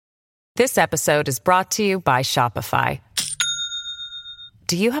This episode is brought to you by Shopify.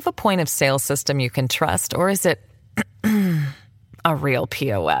 Do you have a point of sale system you can trust, or is it a real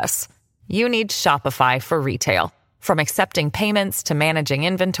POS? You need Shopify for retail. From accepting payments to managing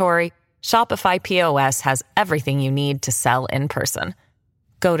inventory, Shopify POS has everything you need to sell in person.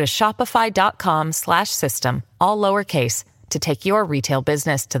 Go to shopify.com/system, all lowercase, to take your retail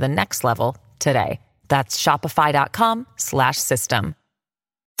business to the next level today. That's shopify.com/system.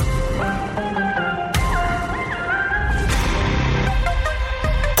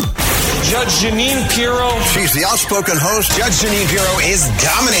 Judge Jeanine Pirro. She's the outspoken host. Judge Jeanine Pirro is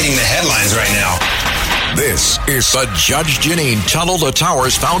dominating the headlines right now. This is the Judge Jeanine Tunnel to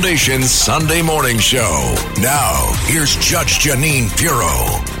Towers Foundation Sunday morning show. Now, here's Judge Jeanine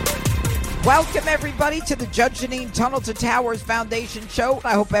Pirro. Welcome, everybody, to the Judge Jeanine Tunnel to Towers Foundation show.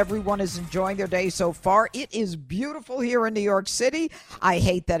 I hope everyone is enjoying their day so far. It is beautiful here in New York City. I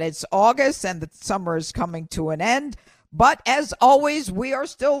hate that it's August and the summer is coming to an end. But as always, we are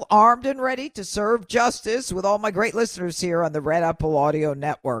still armed and ready to serve justice with all my great listeners here on the Red Apple Audio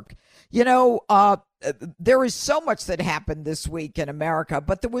Network. You know, there is so much that happened this week in America,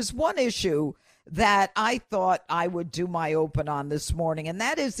 but there was one issue that I thought I would do my open on this morning, and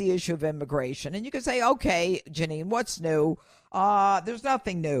that is the issue of immigration. And you can say, okay, Jeanine, what's new? There's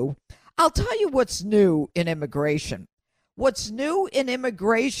nothing new. I'll tell you what's new in immigration. What's new in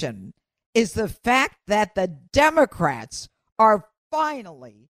immigration is the fact that the Democrats are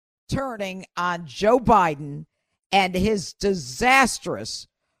finally turning on Joe Biden and his disastrous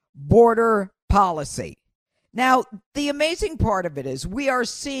border policy. Now, the amazing part of it is we are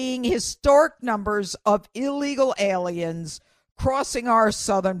seeing historic numbers of illegal aliens crossing our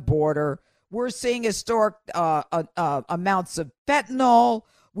southern border. We're seeing historic amounts of fentanyl.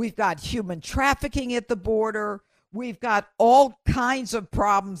 We've got human trafficking at the border. We've got all kinds of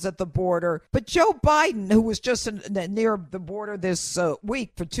problems at the border. But Joe Biden, who was just near the border this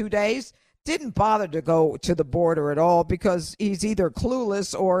week for 2 days, didn't bother to go to the border at all because he's either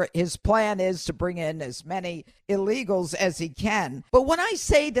clueless or his plan is to bring in as many illegals as he can. But when I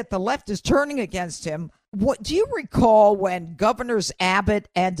say that the left is turning against him, what do you recall when Governors Abbott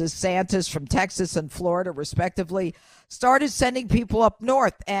and DeSantis from Texas and Florida, respectively, started sending people up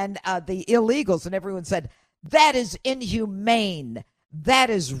north and the illegals, and everyone said, that is inhumane. That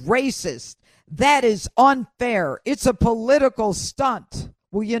is racist. That is unfair. It's a political stunt.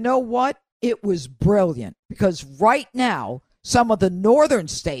 Well, you know what? It was brilliant because right now, some of the northern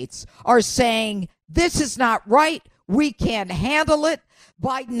states are saying this is not right. We can't handle it.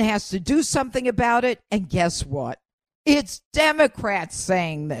 Biden has to do something about it. And guess what? It's Democrats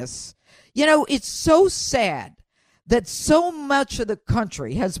saying this. You know, it's so sad that so much of the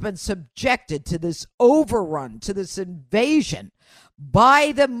country has been subjected to this overrun, to this invasion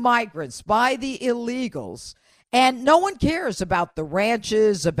by the migrants, by the illegals. And no one cares about the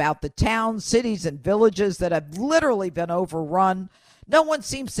ranches, about the towns, cities, and villages that have literally been overrun. No one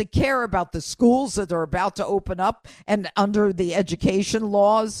seems to care about the schools that are about to open up and under the education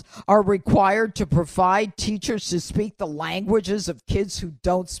laws are required to provide teachers to speak the languages of kids who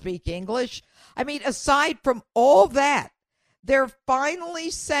don't speak English. I mean, aside from all that, they're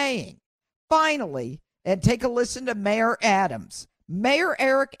finally saying, and take a listen to Mayor Adams. Mayor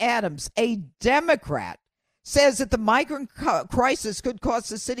Eric Adams, a Democrat, says that the migrant crisis could cost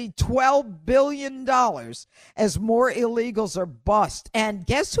the city $12 billion as more illegals are bussed. And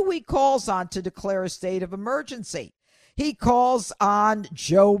guess who he calls on to declare a state of emergency? He calls on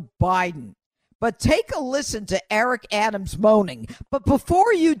Joe Biden. But take a listen to Eric Adams moaning. But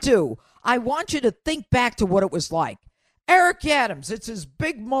before you do, I want you to think back to what it was like. Eric Adams, it's his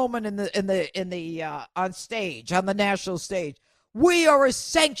big moment on stage, on the national stage. We are a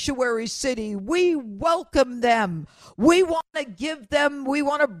sanctuary city. We welcome them. We want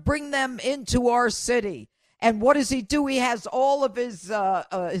to bring them into our city. And what does he do? He has all of his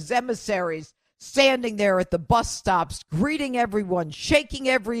emissaries standing there at the bus stops, greeting everyone, shaking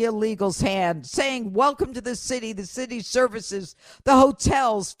every illegal's hand, saying, welcome to the city services, the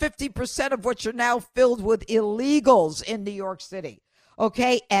hotels, 50% of which are now filled with illegals in New York City.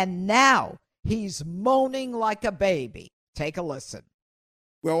 Okay, and now he's moaning like a baby. Take a listen.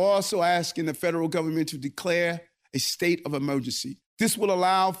 We're also asking the federal government to declare a state of emergency. This will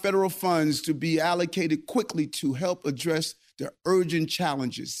allow federal funds to be allocated quickly to help address the urgent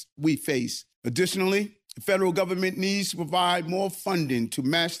challenges we face. Additionally, the federal government needs to provide more funding to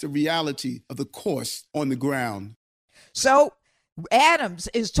match the reality of the costs on the ground. So Adams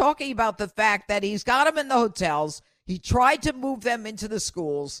is talking about the fact that he's got them in the hotels. He tried to move them into the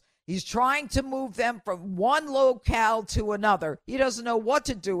schools. He's trying to move them from one locale to another. He doesn't know what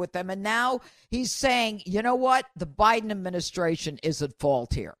to do with them. And now he's saying, you know what? The Biden administration is at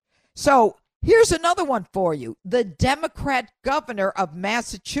fault here. So here's another one for you. The Democrat governor of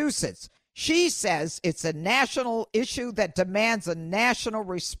Massachusetts, she says it's a national issue that demands a national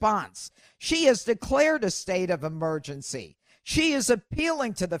response. She has declared a state of emergency. She is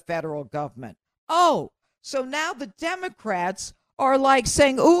appealing to the federal government. Oh, so now the Democrats are like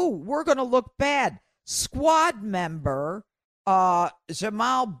saying, ooh, we're going to look bad. Squad member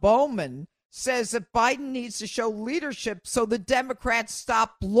Jamal Bowman says that Biden needs to show leadership so the Democrats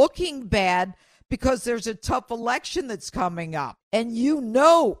stop looking bad because there's a tough election that's coming up. And you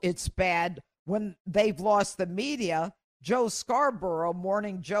know it's bad when they've lost the media. Joe Scarborough,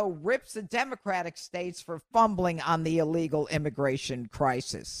 Morning Joe, rips the Democratic states for fumbling on the illegal immigration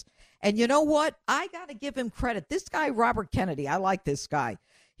crisis. And you know what? I got to give him credit. This guy, Robert Kennedy, I like this guy.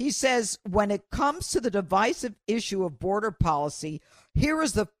 He says, when it comes to the divisive issue of border policy, here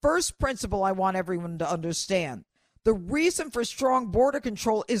is the first principle I want everyone to understand. The reason for strong border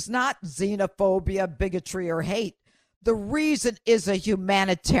control is not xenophobia, bigotry, or hate. The reason is a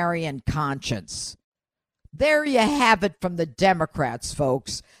humanitarian conscience. There you have it from the Democrats,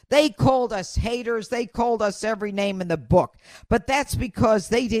 folks. They called us haters. They called us every name in the book. But that's because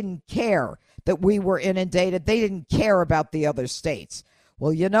they didn't care that we were inundated. They didn't care about the other states.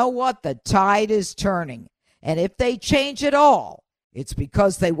 Well, you know what? The tide is turning. And if they change it all, it's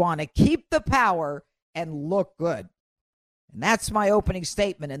because they want to keep the power and look good. And that's my opening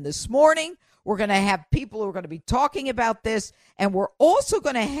statement. And this morning, we're going to have people who are going to be talking about this. And we're also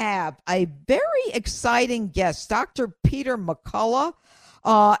going to have a very exciting guest, Dr. Peter McCullough.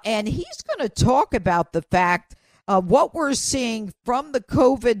 And he's going to talk about the fact of what we're seeing from the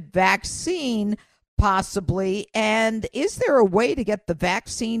COVID vaccine, possibly. And is there a way to get the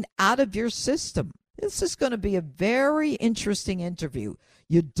vaccine out of your system? This is going to be a very interesting interview.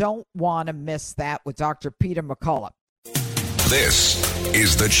 You don't want to miss that with Dr. Peter McCullough. This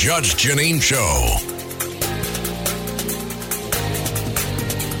is the Judge Jeanine Show.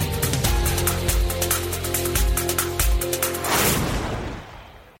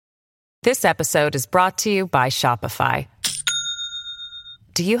 This episode is brought to you by Shopify.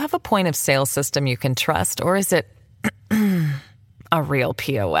 Do you have a point of sale system you can trust, or is it a real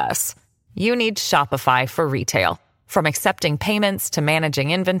POS? You need Shopify for retail. From accepting payments to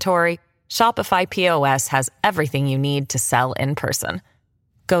managing inventory, Shopify POS has everything you need to sell in person.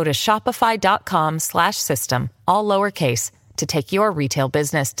 Go to shopify.com/system, all lowercase, to take your retail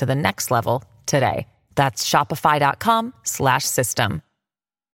business to the next level today. That's shopify.com/system.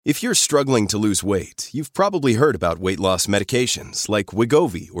 If you're struggling to lose weight, you've probably heard about weight loss medications like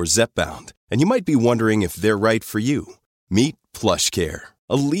Wegovy or Zepbound, and you might be wondering if they're right for you. Meet PlushCare,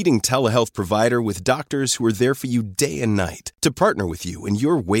 a leading telehealth provider with doctors who are there for you day and night to partner with you in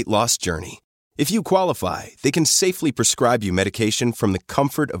your weight loss journey. If you qualify, they can safely prescribe you medication from the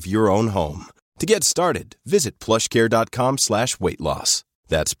comfort of your own home. To get started, visit plushcare.com/weight-loss.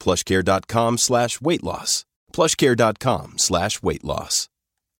 That's plushcare.com/weight-loss. plushcare.com/weight-loss.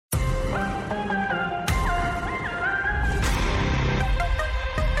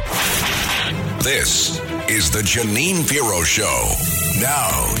 This is the Jeanine Pirro Show.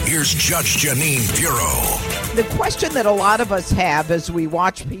 Now, here's Judge Jeanine Pirro. The question that a lot of us have as we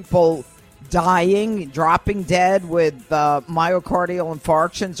watch people dying, dropping dead with myocardial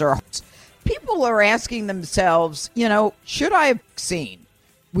infarctions, or people are asking themselves, should I have vaccine?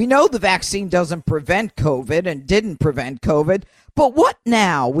 We know the vaccine doesn't prevent COVID and didn't prevent COVID, but what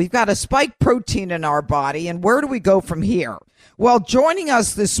now? We've got a spike protein in our body, and where do we go from here? Well, joining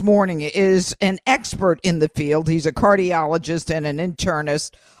us this morning is an expert in the field. He's a cardiologist and an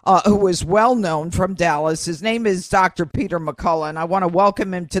internist who is well known from Dallas. His name is Dr. Peter McCullough, and I want to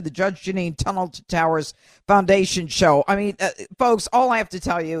welcome him to the Judge Jeanine Tunnel to Towers Foundation show. I mean, folks, all I have to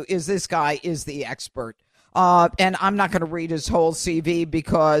tell you is this guy is the expert. And I'm not going to read his whole CV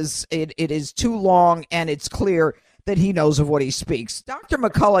because it is too long, and it's clear that he knows of what he speaks. Dr.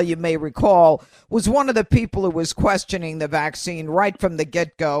 McCullough, you may recall, was one of the people who was questioning the vaccine right from the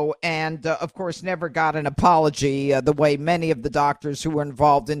get-go and, of course, never got an apology the way many of the doctors who were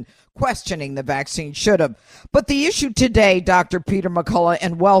involved in questioning the vaccine should have. But the issue today, Dr. Peter McCullough,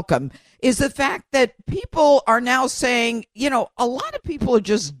 and welcome, is the fact that people are now saying, a lot of people are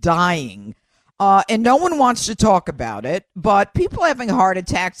just dying. And no one wants to talk about it, but people having heart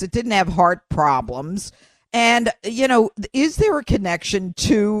attacks that didn't have heart problems. And, is there a connection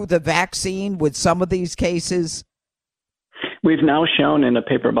to the vaccine with some of these cases? We've now shown in a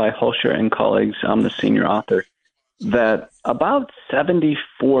paper by Holscher and colleagues, the senior author, that about 74%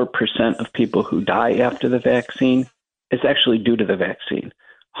 of people who die after the vaccine is actually due to the vaccine.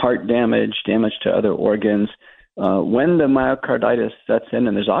 Heart damage, damage to other organs. When the myocarditis sets in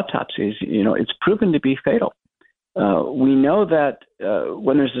and there's autopsies, it's proven to be fatal. We know that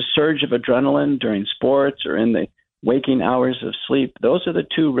when there's a surge of adrenaline during sports or in the waking hours of sleep, those are the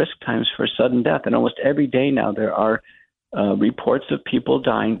two risk times for sudden death. And almost every day now there are reports of people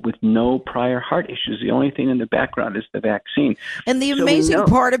dying with no prior heart issues. The only thing in the background is the vaccine. And the amazing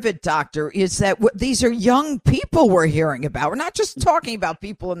part of it, doctor, is that these are young people we're hearing about. We're not just talking about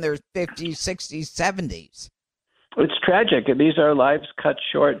people in their 50s, 60s, 70s. It's tragic. These are lives cut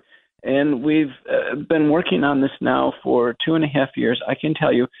short. And we've been working on this now for 2.5 years. I can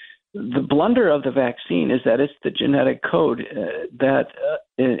tell you the blunder of the vaccine is that it's the genetic code that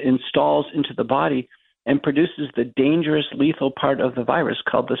installs into the body and produces the dangerous, lethal part of the virus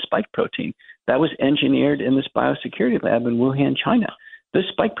called the spike protein. That was engineered in this biosecurity lab in Wuhan, China. This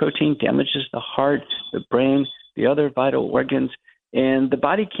spike protein damages the heart, the brain, the other vital organs, and the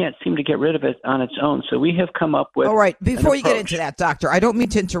body can't seem to get rid of it on its own. So we have come up with... All right, before you get into that, doctor, I don't mean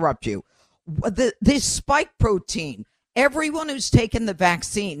to interrupt you. This spike protein, everyone who's taken the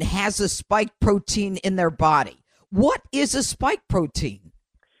vaccine has a spike protein in their body. What is a spike protein?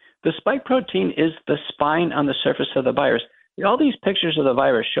 The spike protein is the spine on the surface of the virus. All these pictures of the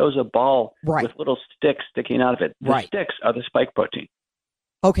virus shows a ball with little sticks sticking out of it. The sticks are the spike protein.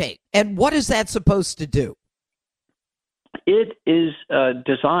 Okay, and what is that supposed to do? It is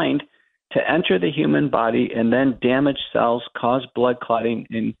designed to enter the human body and then damage cells, cause blood clotting,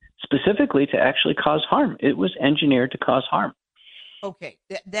 and specifically to actually cause harm. It was engineered to cause harm. Okay.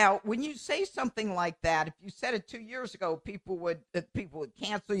 Now, when you say something like that, if you said it 2 years ago, people would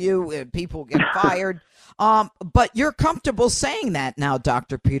cancel you, and people would get fired. But you're comfortable saying that now,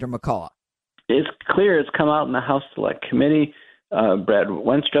 Dr. Peter McCullough. It's clear. It's come out in the House Select Committee. Brad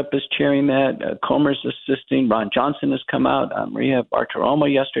Wenstrup is chairing that. Comer's assisting. Ron Johnson has come out. Maria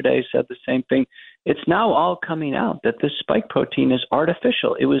Bartiromo yesterday said the same thing. It's now all coming out that this spike protein is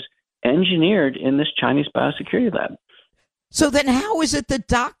artificial. It was engineered in this Chinese biosecurity lab. So then how is it that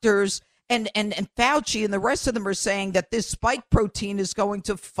doctors and Fauci and the rest of them are saying that this spike protein is going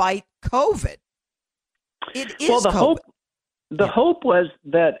to fight COVID? It is COVID. The hope was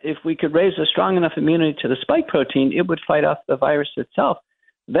that if we could raise a strong enough immunity to the spike protein, it would fight off the virus itself.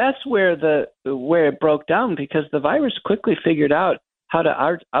 That's where it broke down, because the virus quickly figured out how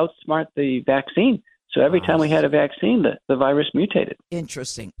to outsmart the vaccine. So every time we had a vaccine, the virus mutated.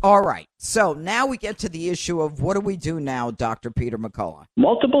 Interesting. All right. So now we get to the issue of what do we do now, Dr. Peter McCullough?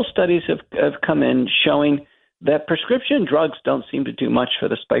 Multiple studies have come in showing that prescription drugs don't seem to do much for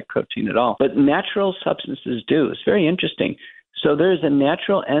the spike protein at all, but natural substances do. It's very interesting. So there's a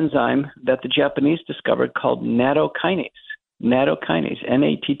natural enzyme that the Japanese discovered called nattokinase, Nattokinase,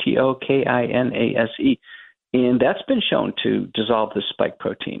 and that's been shown to dissolve the spike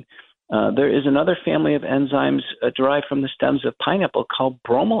protein. There is another family of enzymes derived from the stems of pineapple called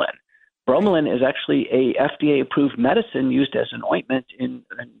bromelain. Bromelain is actually a FDA-approved medicine used as an ointment in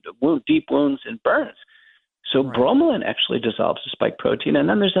deep wounds and burns. So bromelain actually dissolves the spike protein. And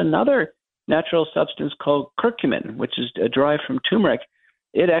then there's another natural substance called curcumin, which is derived from turmeric.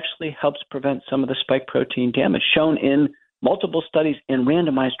 It actually helps prevent some of the spike protein damage, shown in multiple studies in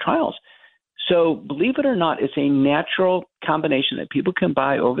randomized trials. So believe it or not, it's a natural combination that people can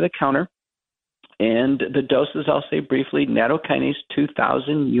buy over the counter. And the doses, I'll say briefly, nattokinase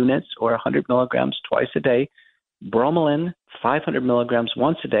 2,000 units or 100 milligrams twice a day, bromelain 500 milligrams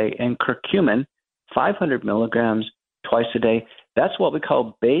once a day, and curcumin 500 milligrams twice a day. That's what we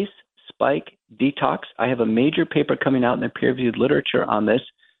call base spike detox. I have a major paper coming out in the peer-reviewed literature on this.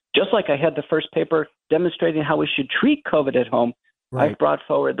 Just like I had the first paper demonstrating how we should treat COVID at home, I've brought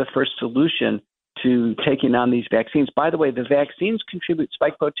forward the first solution to taking on these vaccines. By the way, the vaccines contribute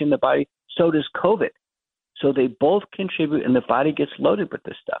spike protein in the body, so does COVID. So they both contribute, and the body gets loaded with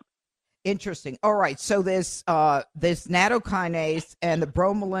this stuff. Interesting. All right. So this nattokinase and the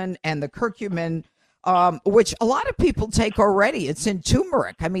bromelain and the curcumin, which a lot of people take already. It's in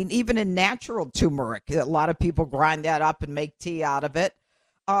turmeric. I mean, even in natural turmeric, a lot of people grind that up and make tea out of it.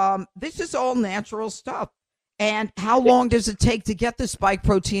 This is all natural stuff. And how long does it take to get the spike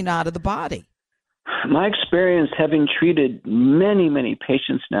protein out of the body? My experience, having treated many, many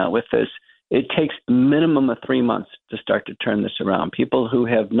patients now with this, it takes a minimum of 3 months to start to turn this around. People who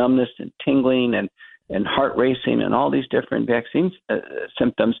have numbness and tingling and heart racing and all these different vaccine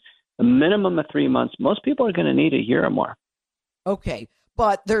symptoms, a minimum of 3 months. Most people are going to need a year or more. Okay.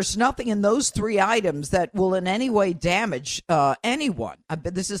 But there's nothing in those three items that will in any way damage anyone.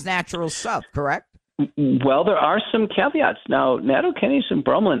 This is natural stuff, correct? Well, there are some caveats. Now, nattokinase and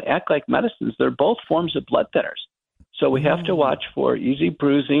bromelain act like medicines. They're both forms of blood thinners. So we have to watch for easy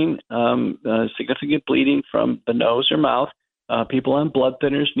bruising, significant bleeding from the nose or mouth. People on blood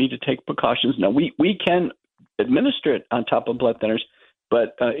thinners need to take precautions. Now, we can administer it on top of blood thinners,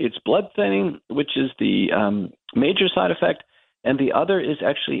 but it's blood thinning, which is the major side effect, and the other is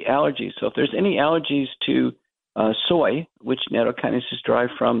actually allergies. So if there's any allergies to soy, which nattokinase is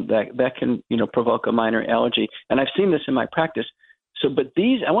derived from, that can provoke a minor allergy. And I've seen this in my practice. So, but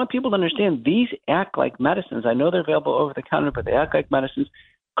these, I want people to understand, these act like medicines. I know they're available over the counter, but they act like medicines.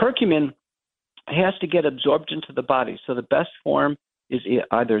 Curcumin has to get absorbed into the body. So the best form is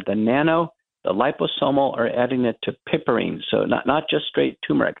either the nano, the liposomal, or adding it to piperine. So not just straight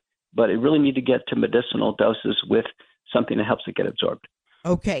turmeric, but it really need to get to medicinal doses with something that helps it get absorbed.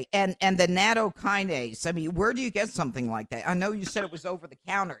 Okay, and the nattokinase, I mean, where do you get something like that? I know you said it was over the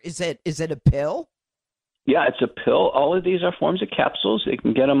counter. Is it a pill? Yeah, it's a pill. All of these are forms of capsules. You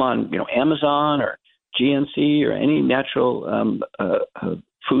can get them on Amazon or GNC or any natural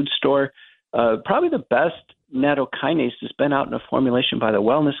food store. Probably the best nattokinase has been out in a formulation by the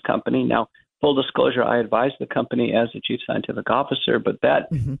Wellness Company. Now, full disclosure, I advise the company as the chief scientific officer, but that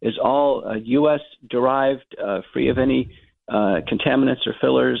is all U.S.-derived, free of any contaminants or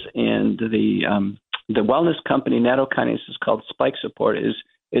fillers. And the Wellness Company nattokinase is called Spike Support,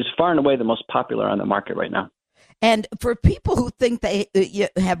 is far and away the most popular on the market right now. And for people who think they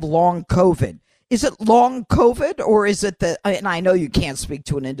have long COVID, is it long COVID or is it and I know you can't speak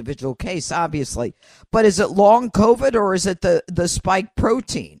to an individual case, obviously, but is it long COVID or is it the spike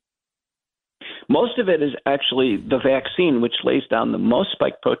protein? Most of it is actually the vaccine, which lays down the most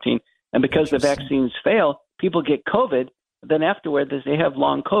spike protein. And because the vaccines fail, people get COVID. Then afterward, they have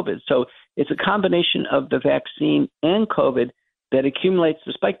long COVID. So it's a combination of the vaccine and COVID that accumulates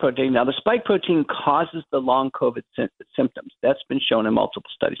the spike protein. Now, the spike protein causes the long COVID symptoms. That's been shown in multiple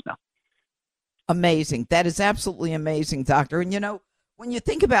studies now. Amazing. That is absolutely amazing, doctor. And, when you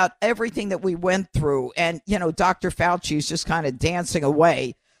think about everything that we went through and, Dr. Fauci is just kind of dancing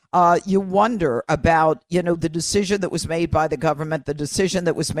away, you wonder about, the decision that was made by the government, the decision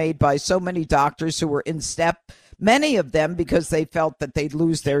that was made by so many doctors who were in step, many of them because they felt that they'd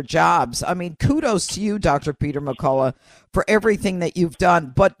lose their jobs. I mean, kudos to you, Dr. Peter McCullough, for everything that you've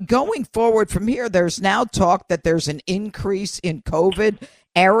done. But going forward from here, there's now talk that there's an increase in COVID.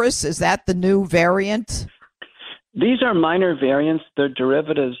 Eris, is that the new variant? These are minor variants. They're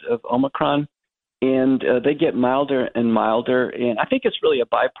derivatives of Omicron, and they get milder and milder. And I think it's really a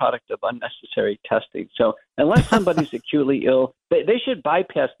byproduct of unnecessary testing. So unless somebody's acutely ill, they should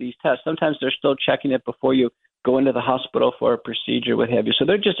bypass these tests. Sometimes they're still checking it before you go into the hospital for a procedure, what have you. So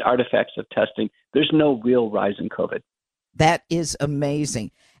they're just artifacts of testing. There's no real rise in COVID. That is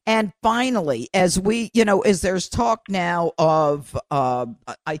amazing. And finally, as as there's talk now of,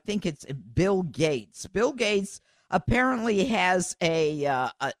 I think it's Bill Gates. Bill Gates apparently has a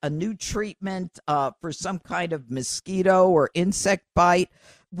new treatment for some kind of mosquito or insect bite.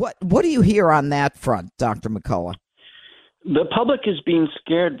 What do you hear on that front, Dr. McCullough? The public is being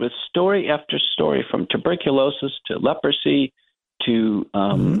scared with story after story, from tuberculosis to leprosy to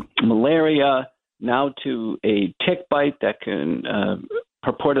malaria, now to a tick bite that can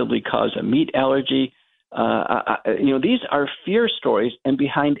purportedly cause a meat allergy. These are fear stories, and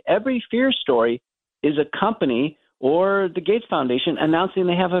behind every fear story is a company or the Gates Foundation announcing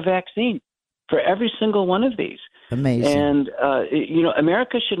they have a vaccine for every single one of these. Amazing. And,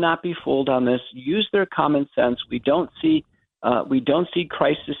 America should not be fooled on this. Use their common sense. We don't see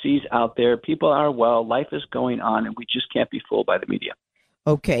crises out there. People are well. Life is going on, and we just can't be fooled by the media.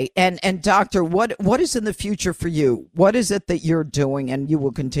 Okay. And doctor, what is in the future for you? What is it that you're doing and you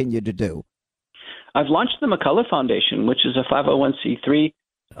will continue to do? I've launched the McCullough Foundation, which is a 501c3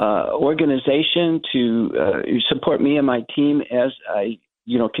 organization to support me and my team as I,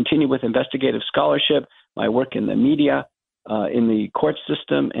 continue with investigative scholarship, my work in the media, in the court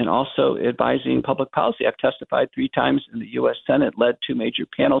system, and also advising public policy. I've testified 3 times in the U.S. Senate, led 2 major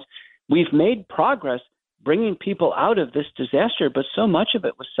panels. We've made progress bringing people out of this disaster, but so much of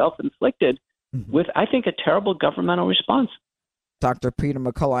it was self-inflicted with, I think, a terrible governmental response. Dr. Peter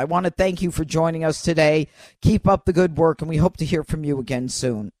McCullough, I want to thank you for joining us today. Keep up the good work, and we hope to hear from you again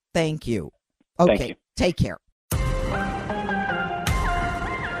soon. Thank you. Okay, thank you. Take care.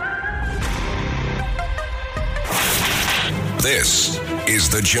 This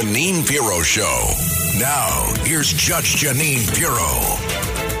is the Jeanine Pirro Show. Now, here's Judge Jeanine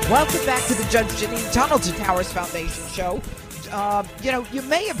Pirro. Welcome back to the Judge Jeanine Tunnel to Towers Foundation Show. You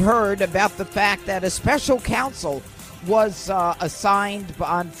may have heard about the fact that a special counsel was assigned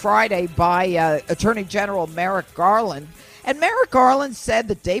on Friday by Attorney General Merrick Garland. And Merrick Garland said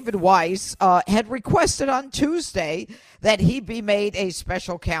that David Weiss had requested on Tuesday that he be made a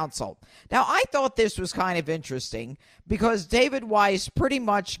special counsel. Now, I thought this was kind of interesting because David Weiss pretty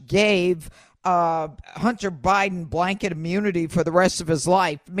much gave Hunter Biden blanket immunity for the rest of his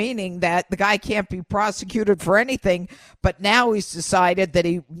life, meaning that the guy can't be prosecuted for anything, but now he's decided that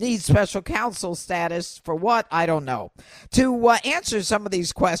he needs special counsel status for what? I don't know. To answer some of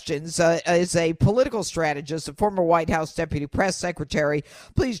these questions is a political strategist, a former White House deputy press secretary.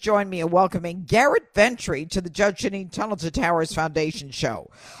 Please join me in welcoming Garrett Ventry to the Judge Jeanine Tunnel to Towers Foundation show.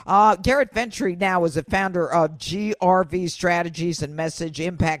 Garrett Ventry now is a founder of GRV Strategies and Message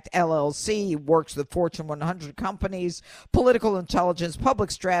Impact LLC. He works with Fortune 100 companies, political intelligence, public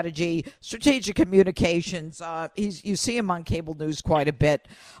strategy, strategic communications. You see him on cable news quite a bit.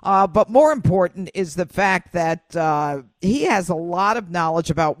 But more important is the fact that he has a lot of knowledge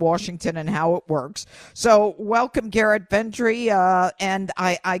about Washington and how it works. So welcome, Garrett Ventry. And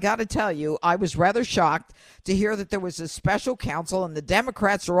I got to tell you, I was rather shocked to hear that there was a special counsel and the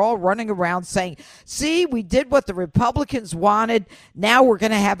Democrats are all running around saying, see, we did what the Republicans wanted. Now we're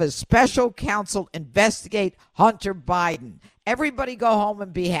going to have a special counsel investigate Hunter Biden. Everybody go home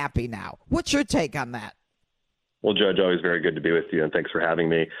and be happy now. What's your take on that? Well, Judge, always very good to be with you, and thanks for having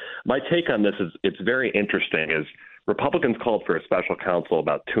me. My take on this is it's very interesting. Is Republicans called for a special counsel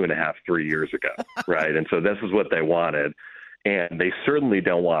about 3 years ago, right? And so this is what they wanted, and they certainly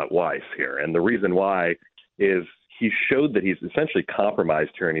don't want Weiss here. And the reason why is he showed that he's essentially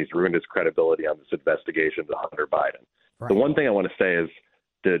compromised here, and he's ruined his credibility on this investigation to Hunter Biden. Right. The one thing I want to say is,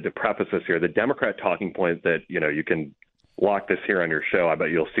 to preface this here, the Democrat talking point that, you can walk this here on your show. I bet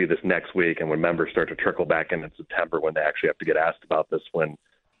you'll see this next week, and when members start to trickle back in September, when they actually have to get asked about this when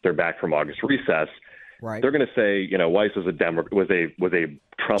they're back from August recess, right, they're going to say, Weiss was a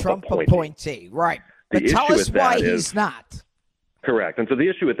Trump appointee. Right. But tell us why he's not. Correct. And so the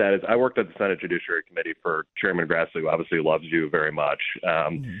issue with that is I worked at the Senate Judiciary Committee for Chairman Grassley, who obviously loves you very much,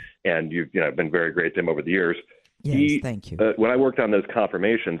 and you've been very great to him over the years. Yes, thank you. When I worked on those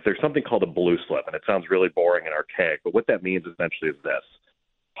confirmations, there's something called a blue slip, and it sounds really boring and archaic, but what that means essentially is this.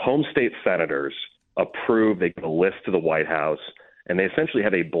 Home state senators approve, they give a list to the White House, and they essentially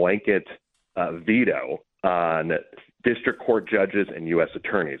have a blanket veto on district court judges and U.S.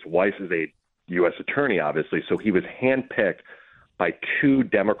 attorneys. Weiss is a U.S. attorney, obviously, so he was handpicked by 2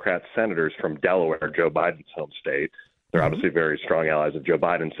 Democrat senators from Delaware, Joe Biden's home state. They're obviously very strong allies of Joe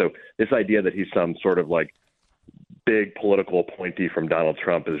Biden. So this idea that he's some sort of like big political appointee from Donald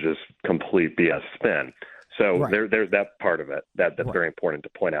Trump is just complete BS spin. So there's that part of it that's very important to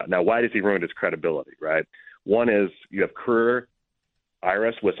point out. Now, why does he ruin his credibility, right? One is you have career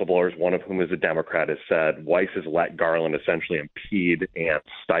IRS whistleblowers, one of whom is a Democrat, has said Weiss has let Garland essentially impede and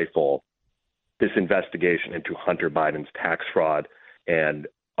stifle this investigation into Hunter Biden's tax fraud and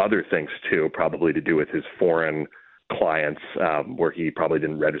other things, too, probably to do with his foreign clients, where he probably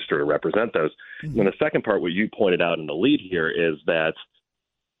didn't register to represent those. Mm-hmm. And the second part, what you pointed out in the lead here, is that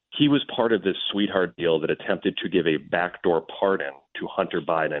he was part of this sweetheart deal that attempted to give a backdoor pardon to Hunter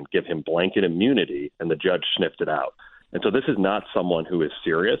Biden, give him blanket immunity, and the judge sniffed it out. And so this is not someone who is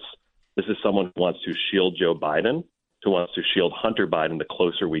serious. This is someone who wants to shield Joe Biden, who wants to shield Hunter Biden the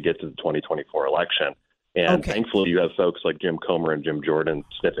closer we get to the 2024 election. And thankfully, you have folks like Jim Comer and Jim Jordan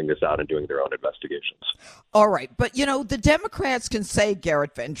sniffing this out and doing their own investigations. All right. But, the Democrats can say,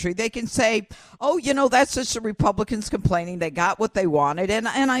 Garrett Ventry, they can say, that's just the Republicans complaining. They got what they wanted. And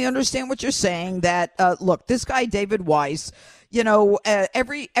I understand what you're saying that, look, this guy, David Weiss,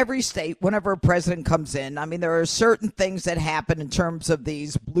 every state, whenever a president comes in, I mean, there are certain things that happen in terms of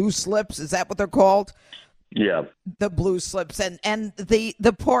these blue slips. Is that what they're called? Yeah, the blue slips, and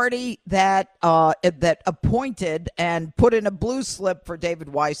the party that appointed and put in a blue slip for David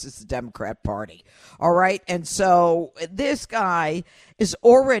Weiss is the Democrat Party. All right, and so this guy is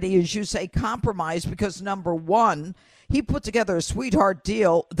already, as you say, compromised because number one, he put together a sweetheart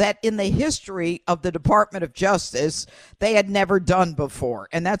deal that in the history of the Department of Justice, they had never done before.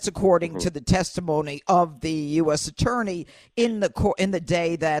 And that's according to the testimony of the U.S. attorney in court on the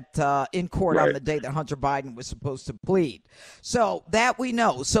day that Hunter Biden was supposed to plead. So that we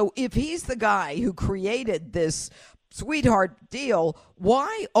know. So if he's the guy who created this sweetheart deal,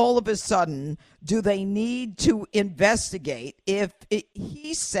 why all of a sudden do they need to investigate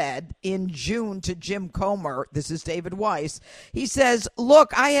he said in June to Jim Comer, this is David Weiss, he says,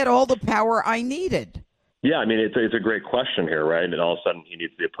 look, I had all the power I needed. Yeah, I mean, it's a great question here, right? And all of a sudden he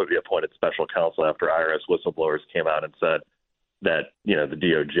needs to be appointed special counsel after IRS whistleblowers came out and said that, the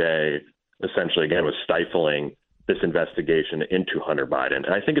DOJ essentially, again, was stifling this investigation into Hunter Biden.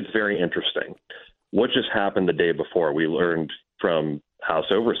 And I think it's very interesting. What just happened the day before, we learned from House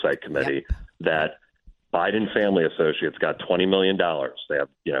Oversight Committee that Biden family associates got $20 million. They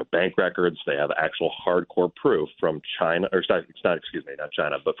have, bank records. They have actual hardcore proof from China, or not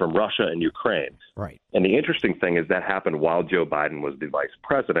China, but from Russia and Ukraine. Right. And the interesting thing is that happened while Joe Biden was the vice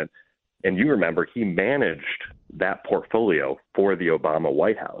president. And you remember he managed that portfolio for the Obama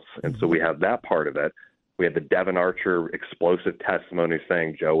White House. And so we have that part of it. We had the Devin Archer explosive testimony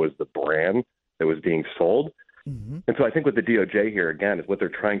saying Joe was the brand that was being sold. Mm-hmm. And so I think with the DOJ here, again, is what they're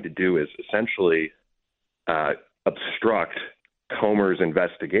trying to do is essentially obstruct Comer's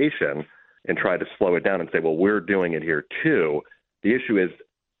investigation and try to slow it down and say, well, we're doing it here too. The issue is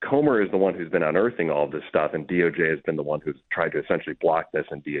Comer is the one who's been unearthing all of this stuff, and DOJ has been the one who's tried to essentially block this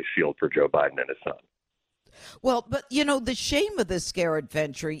and be a shield for Joe Biden and his son. Well, but, the shame of this, Garrett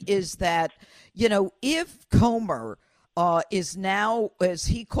Ventry, is that, if Comer is now, as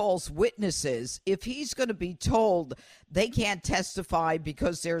he calls witnesses, if he's going to be told they can't testify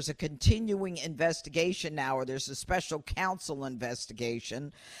because there's a continuing investigation now, or there's a special counsel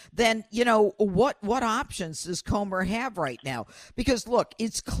investigation, then, what options does Comer have right now? Because, look,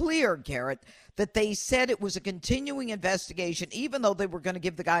 it's clear, Garrett, that they said it was a continuing investigation, even though they were going to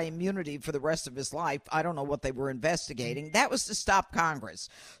give the guy immunity for the rest of his life. I don't know what they were investigating. That was to stop Congress.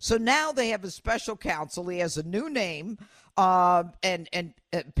 So now they have a special counsel. He has a new name. And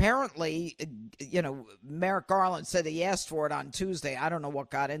apparently, Merrick Garland said he asked for it on Tuesday. I don't know what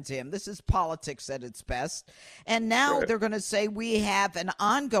got into him. This is politics at its best. And now they're going to say we have an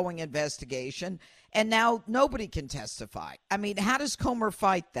ongoing investigation, and now nobody can testify. I mean, how does Comer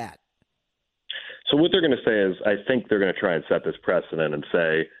fight that? So what they're going to say is, I think they're going to try and set this precedent and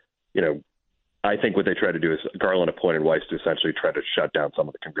say, I think what they try to do is Garland appointed Weiss to essentially try to shut down some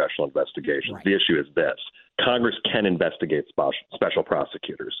of the congressional investigations. Right. The issue is this. Congress can investigate special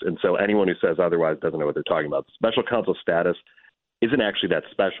prosecutors. And so anyone who says otherwise doesn't know what they're talking about. The special counsel status isn't actually that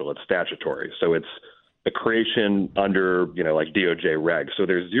special. It's statutory. So it's a creation under, like DOJ regs. So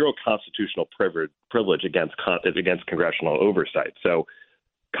there's zero constitutional privilege against congressional oversight. So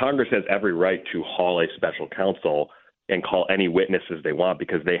Congress has every right to haul a special counsel and call any witnesses they want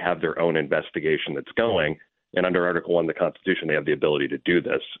because they have their own investigation that's going. And under Article 1 of the Constitution, they have the ability to do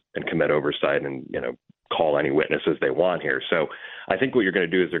this and commit oversight and, call any witnesses they want here. So I think what you're going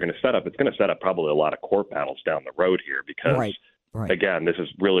to do is it's going to set up probably a lot of court battles down the road here because, again, this is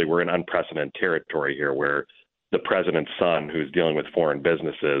really, we're in unprecedented territory here where the president's son, who's dealing with foreign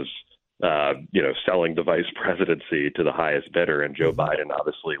businesses, selling the vice presidency to the highest bidder. And Joe Biden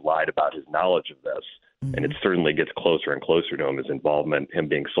obviously lied about his knowledge of this. And it certainly gets closer and closer to him, his involvement, him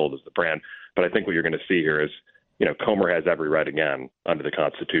being sold as the brand. But I think what you're going to see here is, Comer has every right, again, under the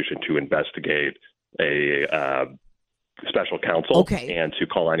Constitution to investigate a special counsel and to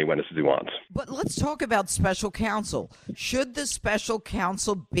call any witnesses he wants. But let's talk about special counsel. Should the special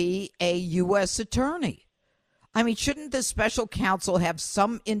counsel be a U.S. attorney? I mean, shouldn't the special counsel have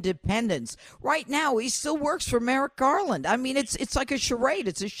some independence? Right now, he still works for Merrick Garland. I mean, it's like a charade.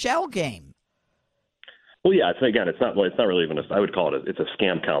 It's a shell game. Well, yeah. It's not really even. I would call it. It's a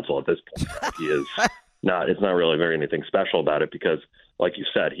scam counsel at this point. He is not. It's not really very anything special about it because, like you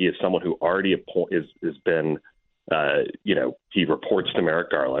said, he is someone who already has been. He reports to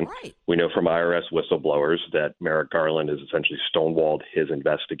Merrick Garland. Right. We know from IRS whistleblowers that Merrick Garland has essentially stonewalled his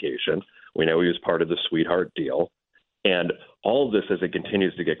investigation. We know he was part of the sweetheart deal. And all of this, as it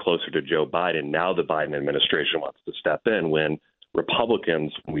continues to get closer to Joe Biden, now the Biden administration wants to step in when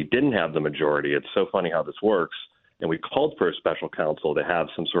Republicans, when we didn't have the majority. It's so funny how this works. And we called for a special counsel to have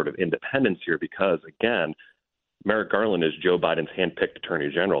some sort of independence here because, again, Merrick Garland is Joe Biden's handpicked attorney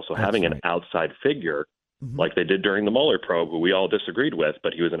general. So having an outside figure like they did during the Mueller probe, who we all disagreed with,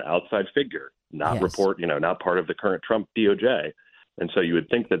 but he was an outside figure, not not part of the current Trump DOJ. And so you would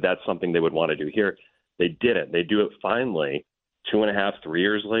think that that's something they would want to do here. They didn't. They do it finally 2.5, 3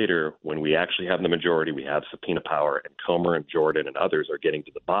 years later when we actually have the majority, we have subpoena power, and Comer and Jordan and others are getting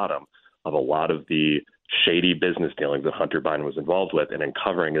to the bottom of a lot of the shady business dealings that Hunter Biden was involved with and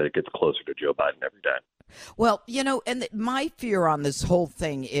uncovering it gets closer to Joe Biden every day. Well, and my fear on this whole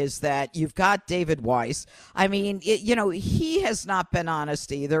thing is that you've got David Weiss. I mean, he has not been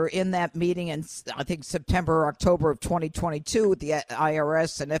honest either in that meeting in, I think, September or October of 2022 with the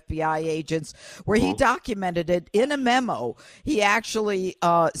IRS and FBI agents, where he documented it in a memo. He actually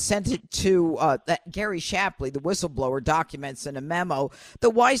sent it to Gary Shapley, the whistleblower, documents in a memo. The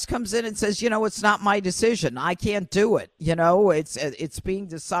Weiss comes in and says, it's not my decision. I can't do it. It's being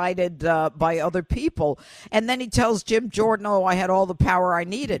decided by other people. And then he tells Jim Jordan, oh, I had all the power I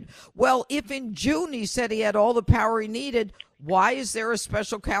needed. Well, if in June he said he had all the power he needed, why is there a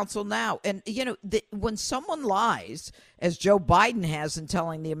special counsel now? And, when someone lies, as Joe Biden has in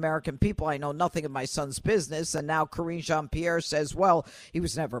telling the American people, I know nothing of my son's business, and now Karine Jean-Pierre says, well, he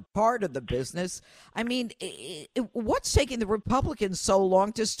was never part of the business. I mean, what's taking the Republicans so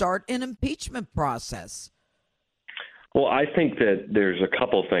long to start an impeachment process? Well, I think that there's a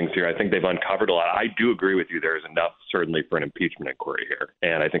couple of things here. I think they've uncovered a lot. I do agree with you. There's enough, certainly, for an impeachment inquiry here.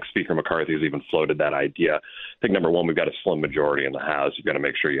 And I think Speaker McCarthy has even floated that idea. I think, number one, we've got a slim majority in the House. You've got to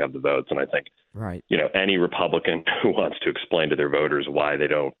make sure you have the votes. And I think, any Republican who wants to explain to their voters why they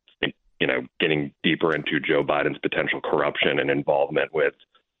don't think, getting deeper into Joe Biden's potential corruption and involvement with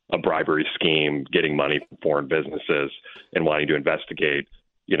a bribery scheme, getting money from foreign businesses, and wanting to investigate,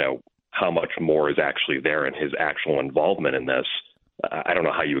 how much more is actually there in his actual involvement in this. I don't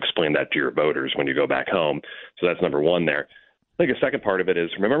know how you explain that to your voters when you go back home. So that's number one there. I think a second part of it is,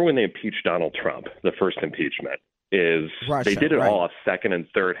 remember when they impeached Donald Trump, the first impeachment, is Russia, they did it all as second and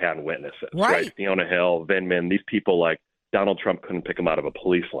third hand witnesses, right? Fiona Hill, Vindman, these people, like Donald Trump couldn't pick them out of a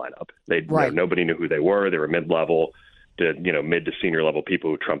police lineup. Nobody knew who they were. They were mid-level to, mid to senior level people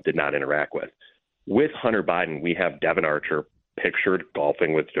who Trump did not interact with. With Hunter Biden, we have Devin Archer pictured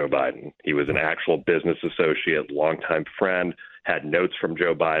golfing with Joe Biden. He was an actual business associate, longtime friend, had notes from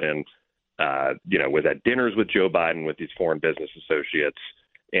Joe Biden, was at dinners with Joe Biden with these foreign business associates.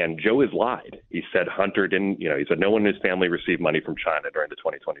 And Joe has lied. He said Hunter didn't, he said no one in his family received money from China during the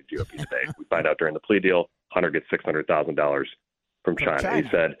 2020 GOP debate. We find out during the plea deal, Hunter gets $600,000 from China. He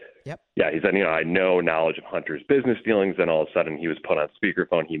said, he said, I had no knowledge of Hunter's business dealings. Then all of a sudden he was put on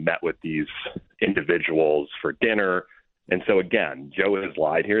speakerphone. He met with these individuals for dinner. And so, again, Joe has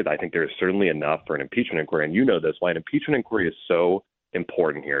lied here. I think there is certainly enough for an impeachment inquiry. And you know this, why an impeachment inquiry is so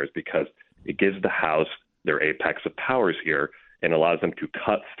important here is because it gives the House their apex of powers here and allows them to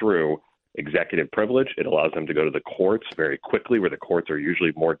cut through executive privilege. It allows them to go to the courts very quickly, where the courts are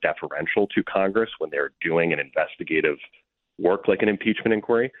usually more deferential to Congress when they're doing an investigative work like an impeachment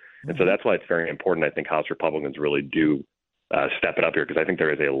inquiry. And so that's why it's very important. I think House Republicans really do step it up here, because I think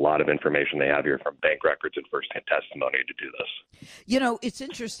there is a lot of information they have here from bank records and firsthand testimony to do this. It's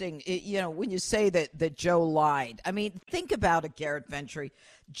interesting, when you say that Joe lied. I mean, think about it, Garrett Ventry.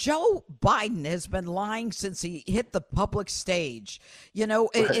 Joe Biden has been lying since he hit the public stage. And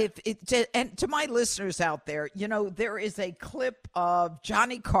to my listeners out there, there is a clip of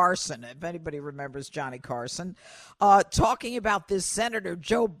Johnny Carson, if anybody remembers Johnny Carson, talking about this Senator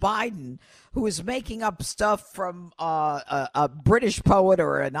Joe Biden, who is making up stuff from a British poet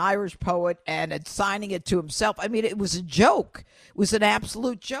or an Irish poet and assigning it to himself. I mean, it was a joke. It was an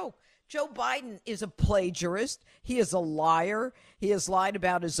absolute joke. Joe Biden is a plagiarist. He is a liar. He has lied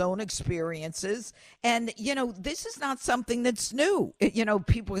about his own experiences. And, this is not something that's new.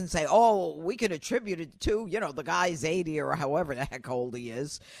 People can say, oh, we can attribute it to, the guy's 80 or however the heck old he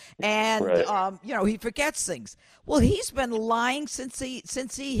is. And, he forgets things. Well, he's been lying since he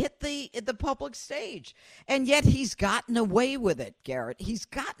hit the public stage. And yet he's gotten away with it, Garrett. He's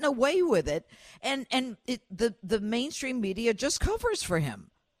gotten away with it. And the mainstream media just covers for him.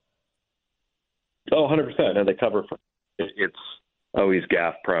 Oh, 100%. And they cover for it's, he's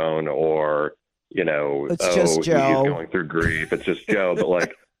gaffe prone, or, it's just Joe. He's going through grief. It's just Joe.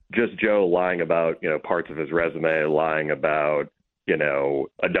 But just Joe lying about, parts of his resume, lying about,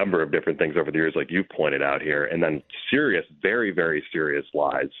 a number of different things over the years, like you pointed out here. And then serious, very, very serious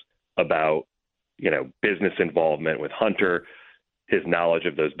lies about, business involvement with Hunter, his knowledge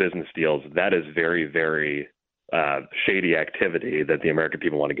of those business deals. That is very, very shady activity that the American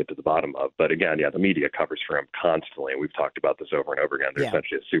people want to get to the bottom of. But again, the media covers for him constantly. We've talked about this over and over again. They're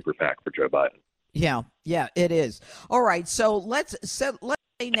essentially a super PAC for Joe Biden. Yeah, it is. All right, so let's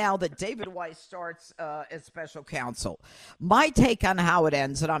say now that David Weiss starts as special counsel. My take on how it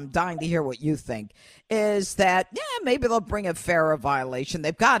ends, and I'm dying to hear what you think, is that, maybe they'll bring a FARA violation.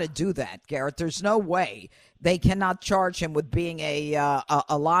 They've got to do that, Garrett. There's no way they cannot charge him with being a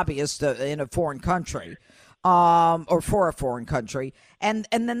lobbyist in a foreign country. Or for a foreign country. And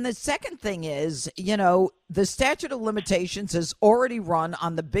then the second thing is, the statute of limitations has already run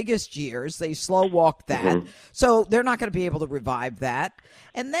on the biggest years. They slow walked that. Mm-hmm. So they're not going to be able to revive that.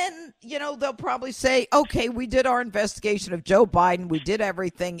 And then, they'll probably say, okay, we did our investigation of Joe Biden. We did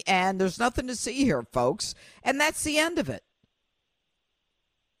everything. And there's nothing to see here, folks. And that's the end of it.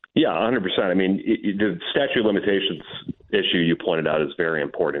 Yeah, 100%. I mean, the statute of limitations issue you pointed out is very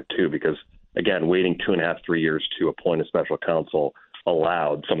important, too, because again, waiting 2.5, 3 years to appoint a special counsel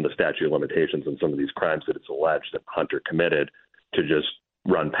allowed some of the statute of limitations and some of these crimes that it's alleged that Hunter committed to just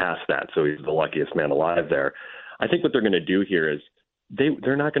run past that. So he's the luckiest man alive there. I think what they're going to do here is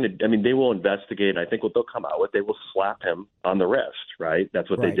they're not going to, I mean, they will investigate. And I think what they'll come out with, they will slap him on the wrist, right? That's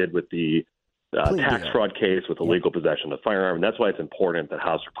what they did with the tax fraud case, with illegal possession of a firearm. And that's why it's important that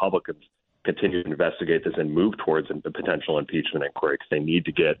House Republicans continue to investigate this and move towards a potential impeachment inquiry, because they need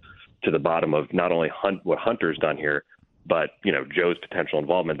to get to the bottom of not only what Hunter's done here, but, you know, Joe's potential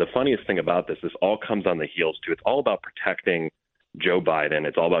involvement. The funniest thing about this all comes on the heels, too. It's all about protecting Joe Biden.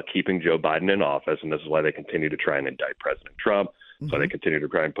 It's all about keeping Joe Biden in office, and this is why they continue to try and indict President Trump. So they continue to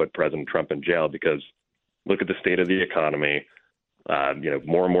try and put President Trump in jail, because look at the state of the economy.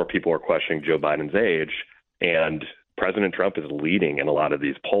 More and more people are questioning Joe Biden's age, and President Trump is leading in a lot of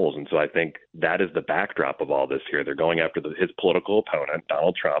these polls. And so I think that is the backdrop of all this here. They're going after his political opponent,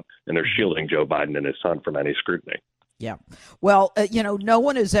 Donald Trump, and they're shielding Joe Biden and his son from any scrutiny. Yeah. Well, no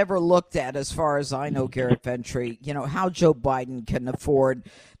one has ever looked at, as far as I know, Garrett Ventry, how Joe Biden can afford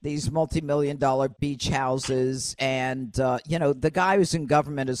these multi-million-dollar beach houses and, the guy who's in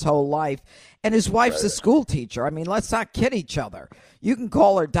government his whole life, and his wife's a school teacher. I mean, let's not kid each other. You can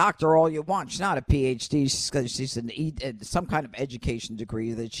call her doctor all you want. She's not a PhD. She's some kind of education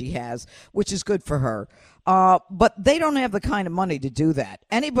degree that she has, which is good for her. But they don't have the kind of money to do that.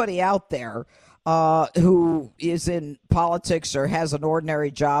 Anybody out there who is in politics or has an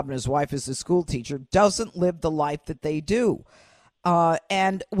ordinary job and his wife is a school teacher doesn't live the life that they do.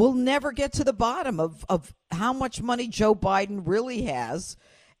 And we'll never get to the bottom of how much money Joe Biden really has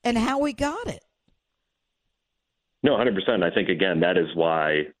and how he got it. No, 100%. I think, again, that is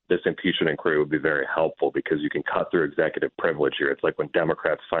why this impeachment inquiry would be very helpful, because you can cut through executive privilege here. It's like when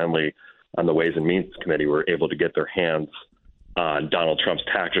Democrats finally on the Ways and Means Committee were able to get their hands on Donald Trump's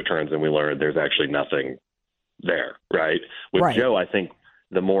tax returns, and we learned there's actually nothing there, right? With Joe, I think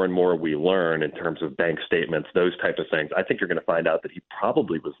the more and more we learn in terms of bank statements, those type of things, I think you're going to find out that he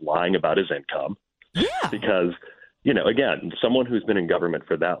probably was lying about his income. Yeah. Because, again, someone who's been in government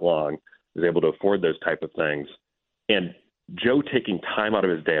for that long is able to afford those type of things. And Joe taking time out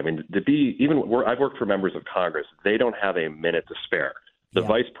of his day, I mean, I've worked for members of Congress, they don't have a minute to spare. The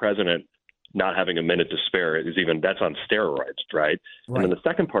vice president not having a minute to spare that's on steroids, right? And then the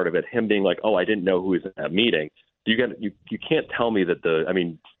second part of it, him being like, oh, I didn't know who was in that meeting. You can't tell me that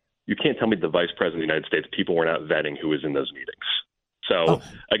you can't tell me the vice president of the United States, people were not vetting who was in those meetings. So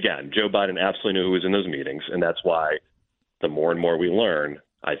again, Joe Biden absolutely knew who was in those meetings. And that's why the more and more we learn,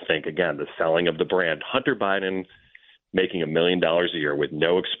 I think, again, the selling of the brand, Hunter Biden making $1 million a year with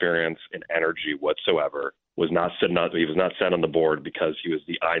no experience in energy whatsoever, he was not set on the board because he was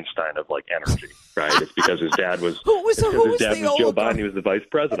the Einstein of energy, right? It's because his dad was Joe Biden. He was the vice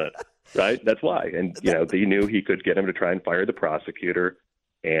president, right? That's why. And they knew he could get him to try and fire the prosecutor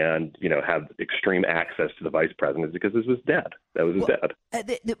and have extreme access to the vice president, because this was dad. That was his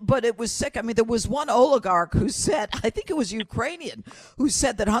dad. But it was sick. I mean, there was one oligarch who said, I think it was Ukrainian, who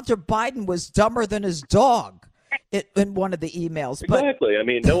said that Hunter Biden was dumber than his dog. In one of the emails. Exactly. I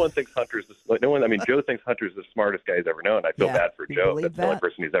mean, no one thinks Hunter's Joe thinks Hunter's the smartest guy he's ever known. I feel bad for Joe. That's the only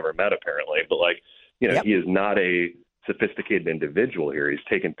person he's ever met, apparently. But he is not a sophisticated individual here. He's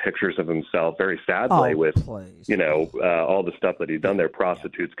taken pictures of himself, very sadly, with all the stuff that he's done there,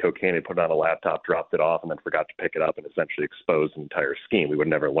 prostitutes, cocaine. He put it on a laptop, dropped it off, and then forgot to pick it up and essentially exposed the entire scheme. We would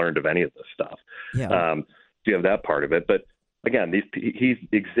have never learned of any of this stuff. Yeah. So you have that part of it. But again, he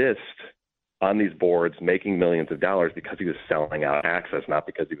exists on these boards making millions of dollars because he was selling out access, not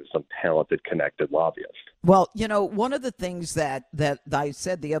because he was some talented, connected lobbyist. Well, one of the things that I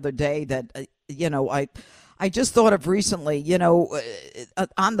said the other day that, I just thought of recently,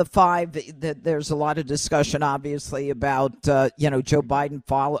 on the 5, there's a lot of discussion, obviously, about, Joe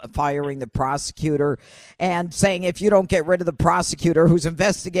Biden firing the prosecutor and saying, if you don't get rid of the prosecutor who's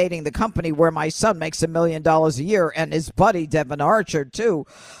investigating the company where my son makes $1 million a year and his buddy, Devin Archer, too,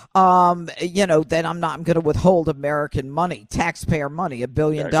 then I'm going to withhold American money, taxpayer money, $1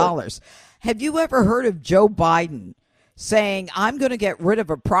 billion. Exactly. Have you ever heard of Joe Biden saying, I'm going to get rid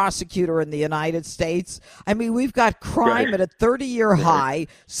of a prosecutor in the United States? I mean, we've got crime at a 30-year high,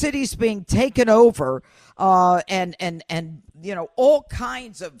 cities being taken over, and all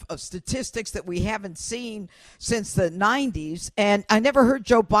kinds of statistics that we haven't seen since the 90s. And I never heard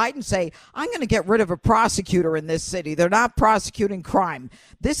Joe Biden say, I'm going to get rid of a prosecutor in this city. They're not prosecuting crime.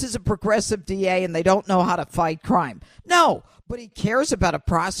 This is a progressive DA, and they don't know how to fight crime. No, but he cares about a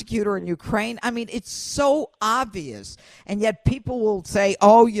prosecutor in Ukraine. I mean, it's so obvious. And yet people will say,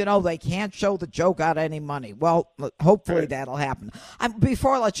 they can't show that Joe got any money. Well, hopefully that'll happen.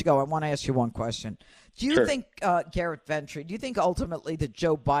 Before I let you go, I want to ask you one question. Do you think, Garrett Ventry, do you think ultimately that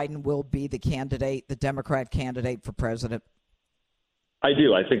Joe Biden will be the Democrat candidate for president? I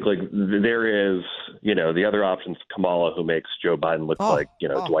do. I think there is, the other option's Kamala, who makes Joe Biden look like,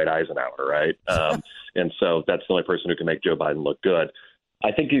 Dwight Eisenhower, right? And so that's the only person who can make Joe Biden look good.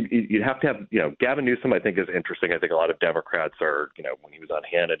 I think you have to have, Gavin Newsom, I think, is interesting. I think a lot of Democrats are, when he was on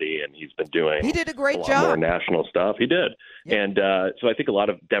Hannity and he's been doing he did a great lot job. More national stuff. He did. Yep. And so I think a lot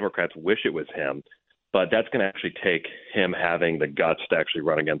of Democrats wish it was him, but that's going to actually take him having the guts to actually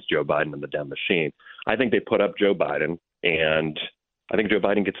run against Joe Biden and the Dem machine. I think they put up Joe Biden, and I think Joe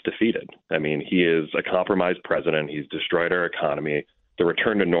Biden gets defeated. I mean, he is a compromised president. He's destroyed our economy. The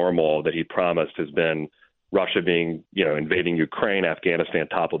return to normal that he promised has been Russia being, invading Ukraine, Afghanistan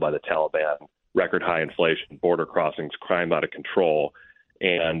toppled by the Taliban, record high inflation, border crossings, crime out of control.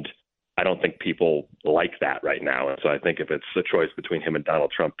 And I don't think people like that right now. And so I think if it's a choice between him and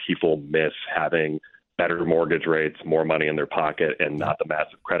Donald Trump, people miss having better mortgage rates, more money in their pocket, and not the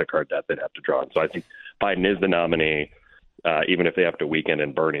massive credit card debt they'd have to draw on. So I think Biden is the nominee, even if they have to weekend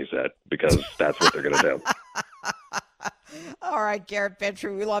in Bernie's it, because that's what they're going to do. All right, Garrett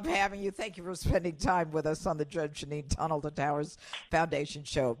Ventry, we love having you. Thank you for spending time with us on the Judge Jeanine Tunnel to Towers Foundation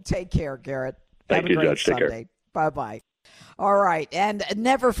Show. Take care, Garrett. Thank you, Have a great Judge. Take Sunday. care. Bye-bye. All right, and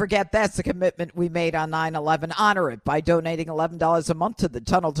never forget, that's the commitment we made on 9/11. Honor it by donating $11 a month to the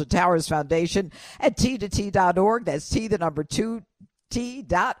Tunnel to Towers Foundation at T2T.org. That's T, the number 2,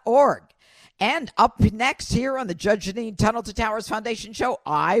 T.org. And up next here on the Judge Jeanine Tunnel to Towers Foundation Show,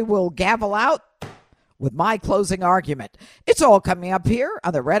 I will gavel out with my closing argument. It's all coming up here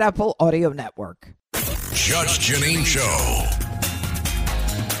on the Red Apple Audio Network. Judge Jeanine Show.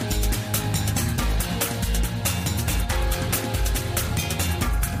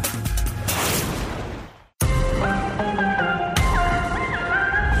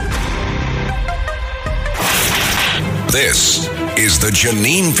 This is the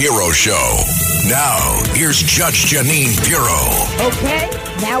Jeanine Pirro Show. Now, here's Judge Jeanine Pirro. Okay,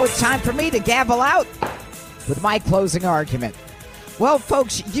 now it's time for me to gavel out with my closing argument. Well,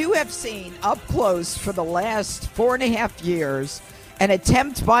 folks, you have seen up close for the last 4.5 years an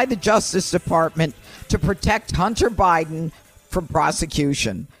attempt by the Justice Department to protect Hunter Biden from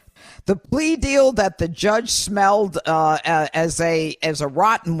prosecution. The plea deal that the judge smelled as a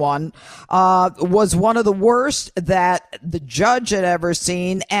rotten one was one of the worst that the judge had ever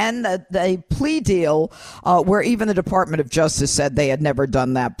seen, and the plea deal where even the Department of Justice said they had never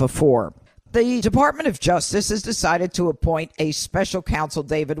done that before. The Department of Justice has decided to appoint a special counsel,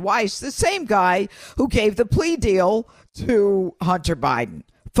 David Weiss, the same guy who gave the plea deal to Hunter Biden.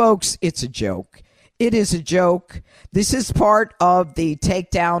 Folks, it's a joke. It is a joke. This is part of the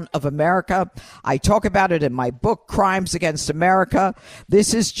takedown of America. I talk about it in my book, Crimes Against America.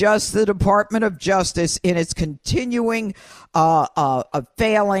 This is just the Department of Justice in its continuing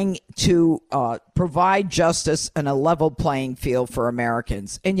failing to provide justice and a level playing field for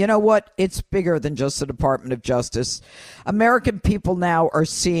Americans. And you know what? It's bigger than just the Department of Justice. American people now are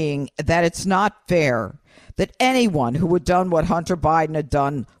seeing that it's not fair that anyone who had done what Hunter Biden had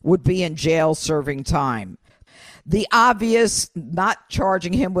done would be in jail serving time. The obvious not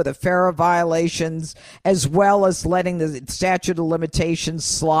charging him with a FARA violations, as well as letting the statute of limitations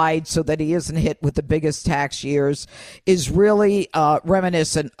slide so that he isn't hit with the biggest tax years, is really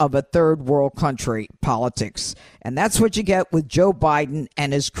reminiscent of a third world country politics. And that's what you get with Joe Biden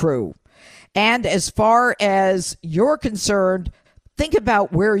and his crew. And as far as you're concerned, think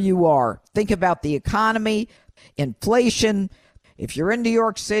about where you are. Think about the economy, inflation. If you're in New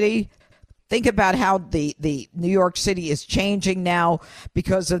York City, think about how the New York City is changing now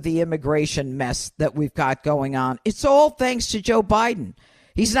because of the immigration mess that we've got going on. It's all thanks to Joe Biden.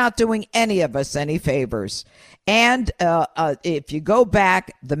 He's not doing any of us any favors. And if you go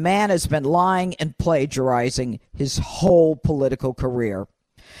back, the man has been lying and plagiarizing his whole political career.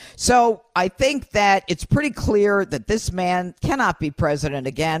 So I think that it's pretty clear that this man cannot be president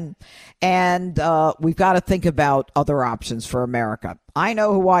again, and we've got to think about other options for America. I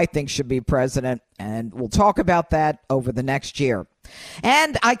know who I think should be president, and we'll talk about that over the next year.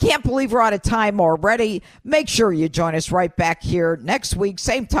 And I can't believe we're out of time already. Make sure you join us right back here next week,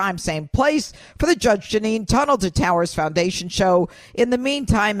 same time, same place, for the Judge Jeanine Tunnel to Towers Foundation Show. In the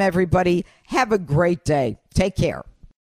meantime, everybody, have a great day. Take care.